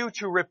drive you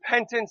to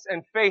repentance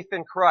and faith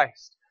in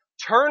Christ.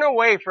 Turn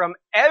away from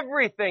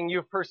everything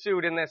you've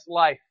pursued in this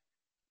life.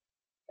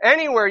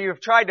 Anywhere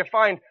you've tried to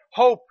find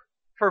hope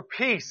for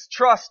peace,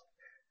 trust,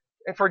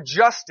 and for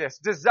justice,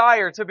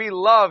 desire to be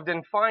loved,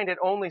 and find it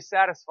only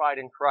satisfied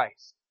in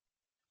Christ.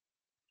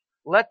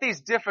 Let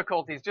these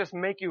difficulties just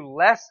make you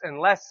less and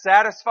less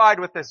satisfied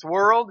with this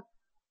world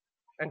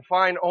and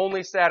find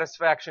only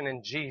satisfaction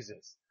in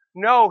Jesus.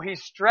 No,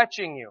 He's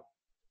stretching you.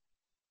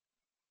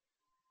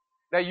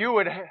 That you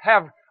would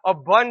have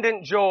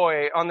abundant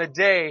joy on the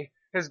day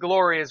His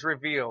glory is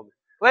revealed.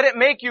 Let it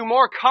make you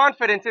more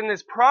confident in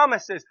His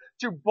promises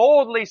to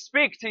boldly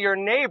speak to your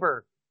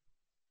neighbor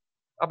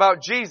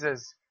about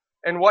Jesus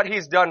and what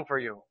He's done for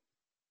you.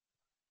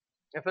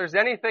 If there's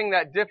anything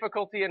that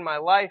difficulty in my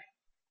life,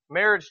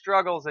 marriage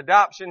struggles,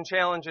 adoption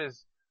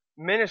challenges,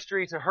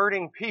 ministry to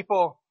hurting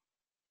people,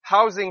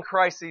 housing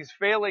crises,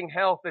 failing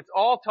health, it's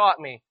all taught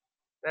me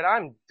that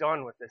I'm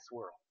done with this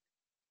world.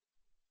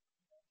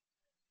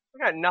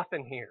 I got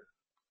nothing here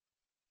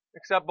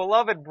except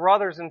beloved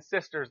brothers and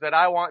sisters that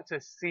I want to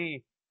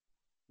see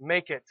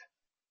make it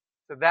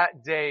to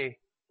that day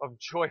of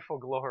joyful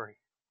glory.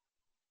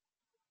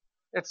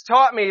 It's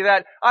taught me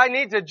that I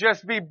need to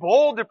just be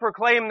bold to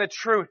proclaim the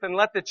truth and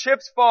let the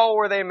chips fall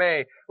where they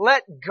may.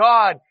 Let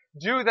God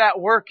do that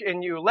work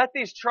in you. Let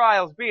these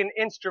trials be an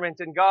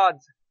instrument in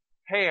God's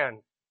hand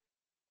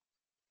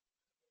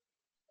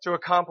to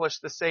accomplish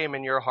the same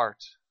in your heart.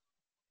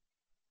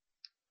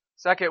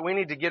 Second, we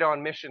need to get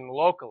on mission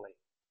locally.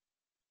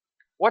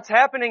 What's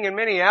happening in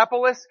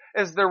Minneapolis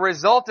is the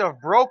result of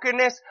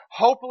brokenness,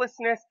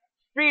 hopelessness,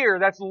 fear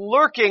that's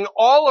lurking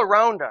all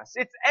around us.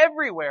 It's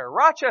everywhere.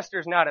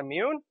 Rochester's not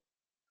immune.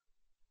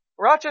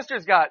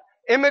 Rochester's got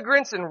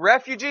immigrants and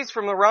refugees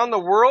from around the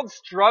world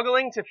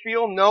struggling to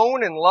feel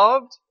known and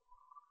loved.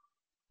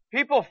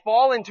 People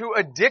fall into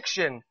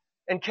addiction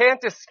and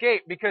can't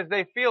escape because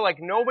they feel like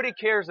nobody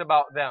cares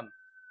about them.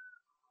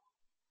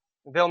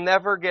 They'll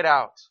never get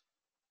out.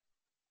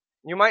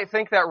 You might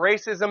think that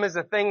racism is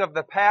a thing of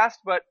the past,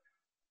 but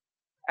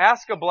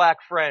ask a black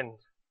friend,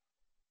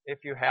 if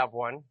you have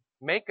one.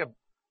 Make a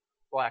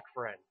black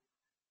friend.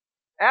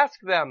 Ask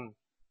them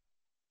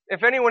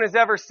if anyone has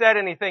ever said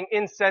anything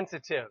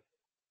insensitive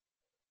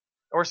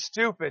or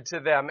stupid to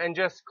them, and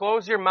just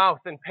close your mouth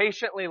and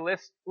patiently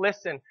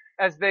listen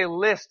as they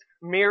list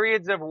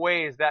myriads of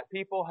ways that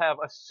people have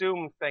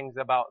assumed things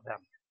about them.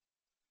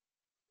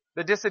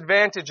 The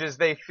disadvantages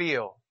they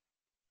feel.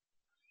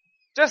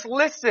 Just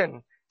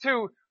listen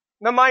to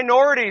the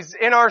minorities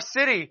in our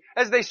city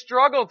as they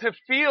struggle to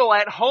feel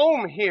at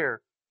home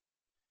here.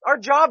 Our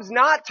job's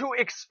not to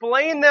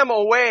explain them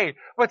away,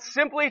 but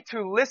simply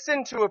to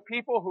listen to a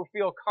people who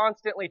feel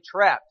constantly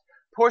trapped,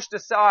 pushed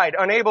aside,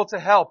 unable to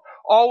help,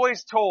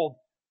 always told,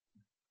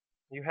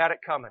 you had it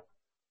coming.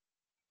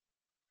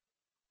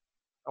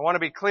 I want to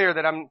be clear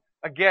that I'm,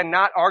 again,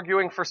 not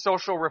arguing for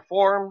social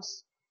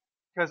reforms,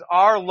 because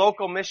our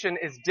local mission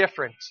is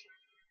different.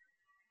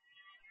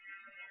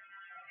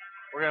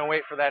 We're going to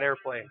wait for that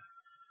airplane.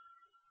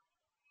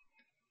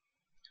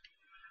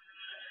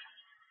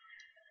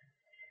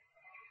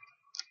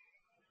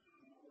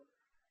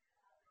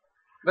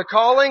 The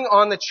calling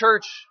on the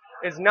church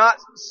is not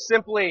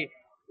simply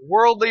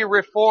worldly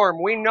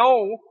reform. We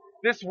know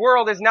this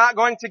world is not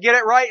going to get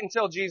it right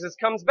until Jesus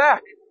comes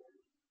back.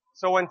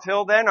 So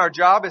until then, our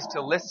job is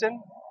to listen,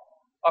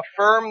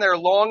 affirm their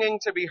longing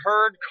to be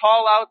heard,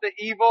 call out the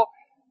evil,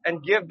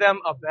 and give them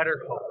a better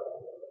hope.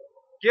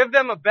 Give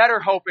them a better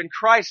hope in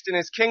Christ and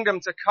His kingdom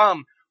to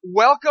come.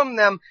 welcome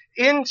them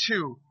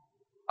into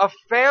a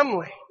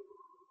family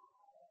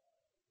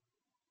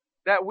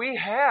that we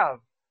have.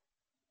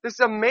 This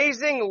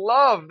amazing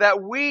love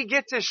that we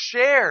get to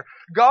share.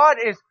 God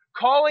is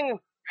calling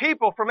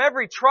people from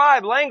every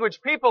tribe, language,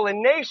 people,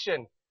 and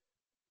nation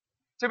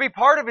to be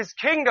part of His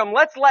kingdom.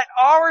 Let's let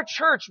our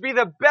church be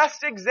the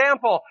best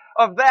example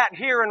of that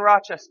here in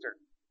Rochester.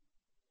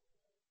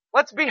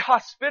 Let's be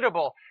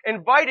hospitable,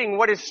 inviting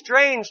what is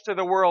strange to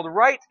the world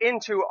right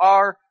into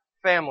our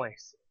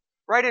families,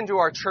 right into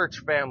our church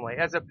family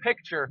as a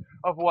picture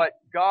of what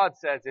God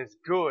says is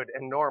good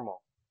and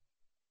normal.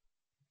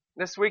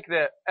 This week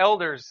the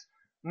elders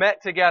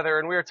met together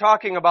and we were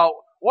talking about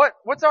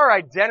what's our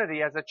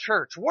identity as a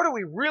church? What are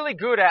we really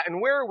good at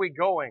and where are we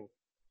going?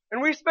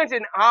 And we spent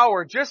an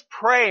hour just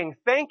praying,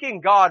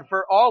 thanking God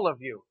for all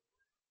of you.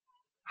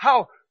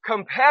 How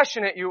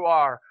compassionate you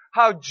are,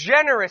 how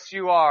generous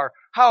you are,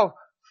 how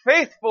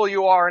faithful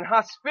you are and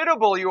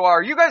hospitable you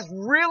are. You guys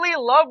really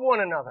love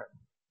one another.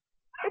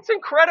 It's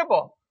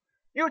incredible.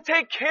 You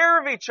take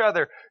care of each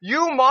other.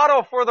 You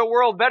model for the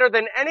world better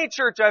than any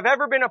church I've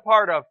ever been a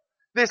part of.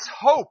 This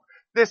hope,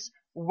 this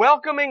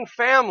welcoming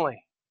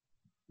family,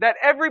 that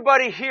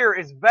everybody here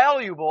is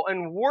valuable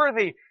and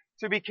worthy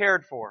to be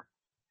cared for.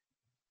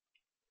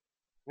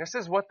 This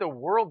is what the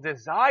world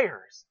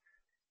desires.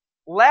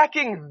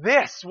 Lacking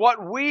this,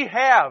 what we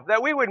have,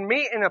 that we would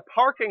meet in a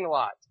parking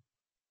lot,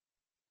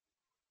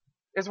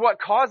 is what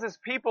causes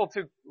people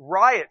to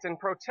riot and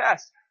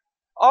protest.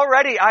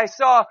 Already I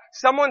saw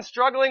someone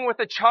struggling with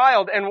a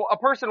child and a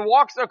person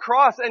walks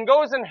across and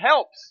goes and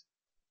helps.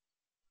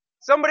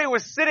 Somebody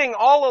was sitting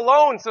all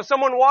alone, so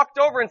someone walked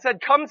over and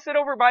said, "Come sit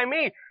over by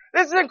me."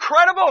 This is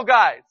incredible,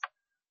 guys.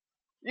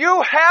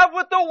 You have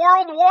what the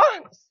world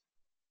wants.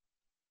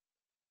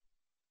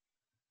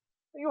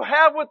 You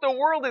have what the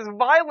world is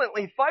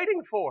violently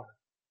fighting for.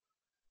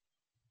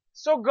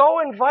 So go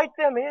invite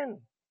them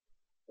in.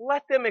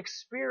 Let them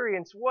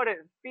experience what it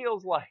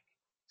feels like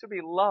to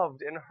be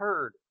loved and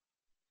heard.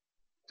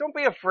 Don't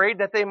be afraid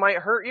that they might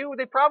hurt you.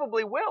 They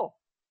probably will.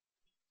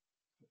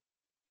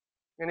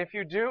 And if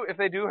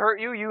they do hurt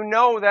you, you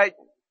know that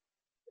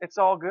it's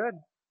all good.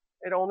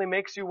 It only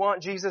makes you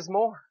want Jesus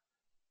more.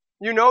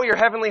 You know your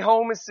heavenly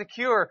home is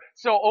secure,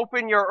 so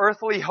open your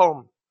earthly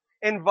home.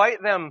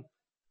 Invite them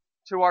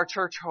to our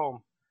church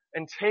home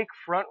and take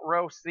front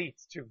row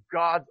seats to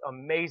God's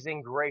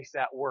amazing grace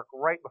at work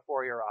right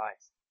before your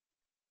eyes.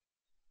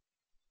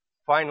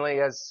 Finally,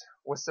 as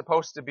was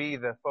supposed to be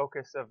the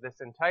focus of this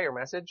entire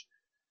message,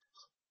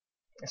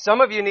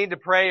 some of you need to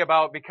pray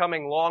about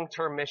becoming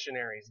long-term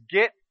missionaries.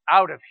 Get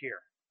out of here.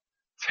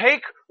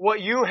 Take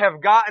what you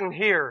have gotten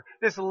here,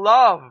 this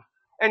love,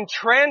 and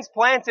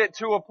transplant it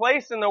to a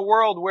place in the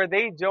world where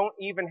they don't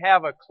even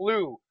have a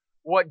clue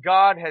what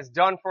God has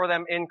done for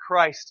them in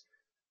Christ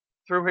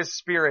through His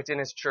Spirit in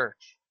His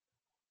church.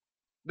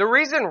 The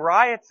reason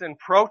riots and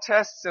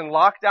protests and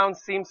lockdowns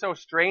seem so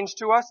strange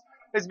to us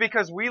is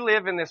because we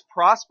live in this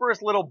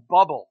prosperous little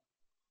bubble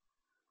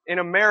in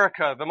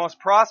America, the most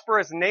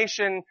prosperous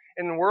nation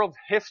in the world's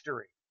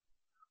history.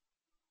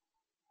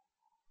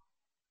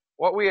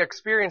 What we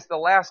experienced the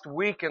last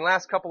week and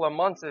last couple of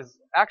months is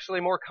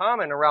actually more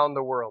common around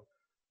the world.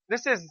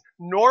 This is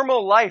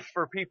normal life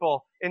for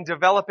people in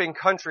developing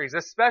countries,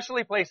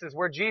 especially places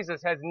where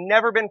Jesus has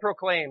never been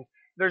proclaimed.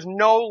 There's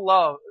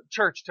no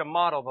church to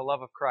model the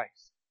love of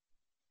Christ.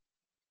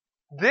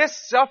 This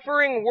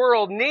suffering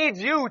world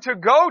needs you to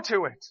go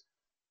to it,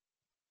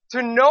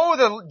 to know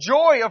the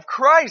joy of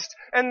Christ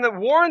and to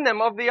warn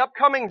them of the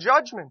upcoming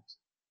judgment.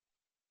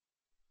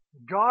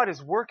 God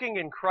is working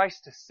in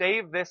Christ to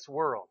save this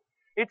world.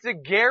 It's a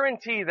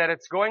guarantee that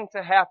it's going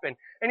to happen.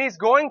 And He's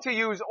going to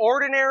use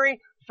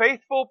ordinary,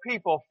 faithful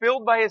people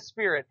filled by His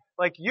Spirit,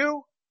 like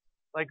you,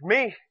 like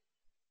me,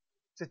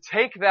 to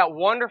take that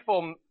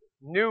wonderful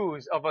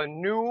news of a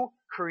new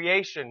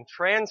creation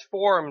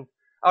transformed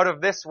out of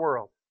this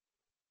world,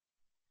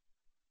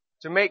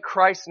 to make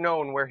Christ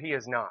known where He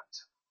is not.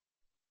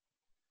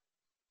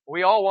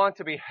 We all want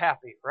to be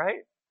happy,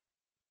 right?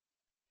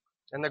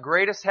 And the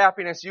greatest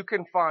happiness you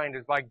can find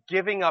is by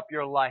giving up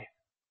your life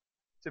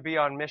to be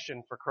on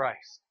mission for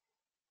Christ.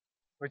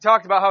 We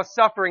talked about how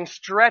suffering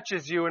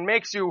stretches you and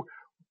makes you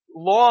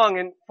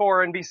long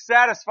for and be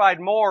satisfied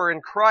more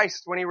in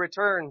Christ when He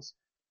returns.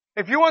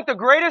 If you want the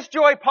greatest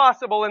joy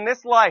possible in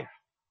this life,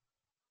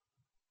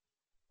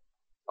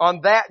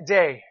 on that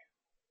day,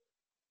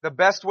 the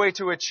best way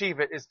to achieve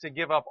it is to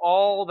give up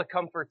all the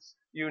comforts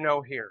you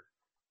know here.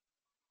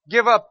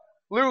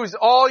 Lose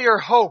all your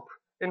hope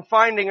in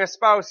finding a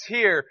spouse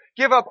here.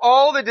 Give up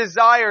all the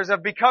desires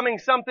of becoming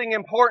something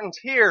important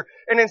here,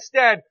 and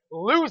instead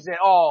lose it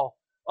all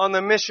on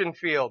the mission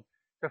field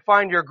to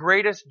find your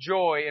greatest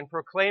joy in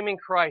proclaiming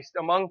Christ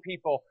among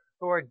people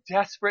who are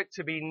desperate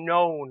to be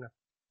known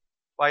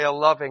by a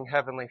loving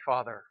Heavenly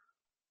Father.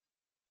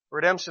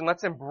 Redemption,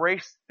 let's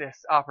embrace this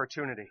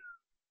opportunity.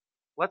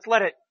 Let's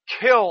let it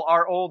kill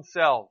our old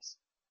selves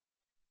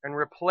and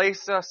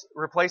replace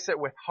it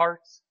with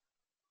hearts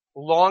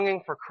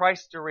longing for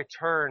Christ to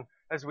return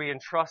as we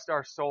entrust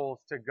our souls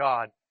to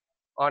God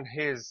on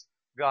His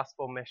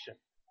gospel mission.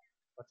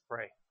 Let's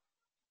pray.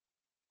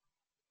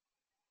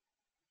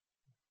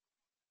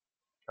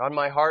 God,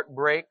 my heart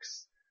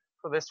breaks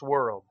for this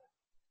world.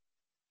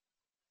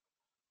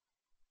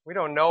 We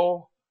don't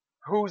know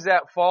who's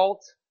at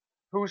fault,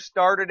 who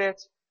started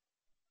it.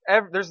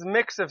 There's a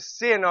mix of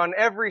sin on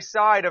every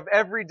side of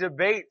every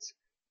debate.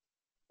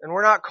 And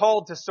we're not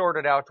called to sort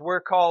it out.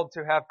 We're called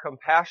to have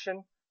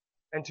compassion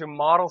and to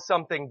model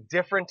something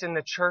different in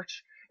the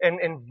church and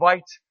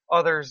invite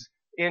others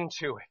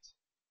into it.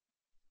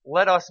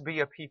 Let us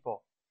be a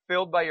people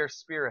filled by your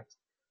Spirit,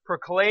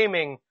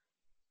 proclaiming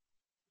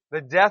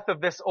the death of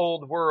this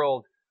old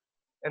world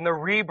and the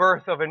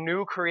rebirth of a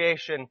new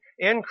creation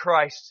in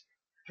Christ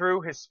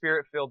through His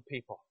Spirit-filled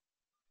people.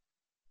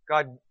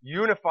 God,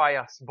 unify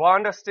us,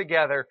 bond us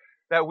together,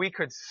 that we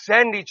could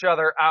send each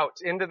other out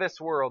into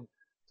this world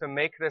to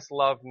make this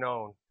love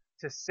known,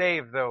 to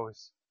save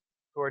those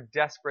who are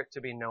desperate to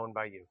be known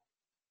by you.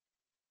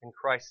 In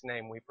Christ's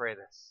name we pray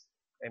this.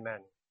 Amen.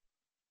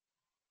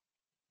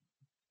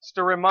 Just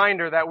a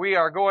reminder that we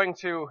are going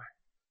to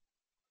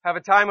have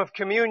a time of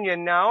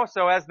communion now,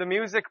 so as the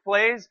music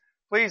plays,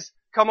 please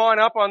come on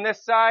up on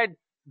this side,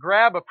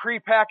 grab a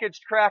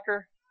prepackaged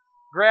cracker,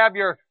 grab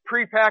your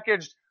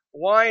prepackaged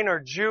wine or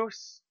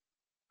juice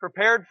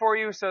prepared for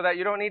you so that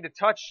you don't need to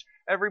touch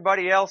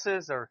everybody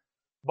else's or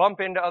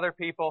bump into other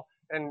people,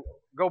 and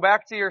go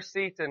back to your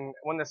seat, and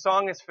when the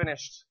song is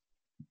finished,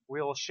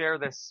 we'll share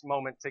this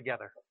moment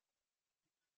together.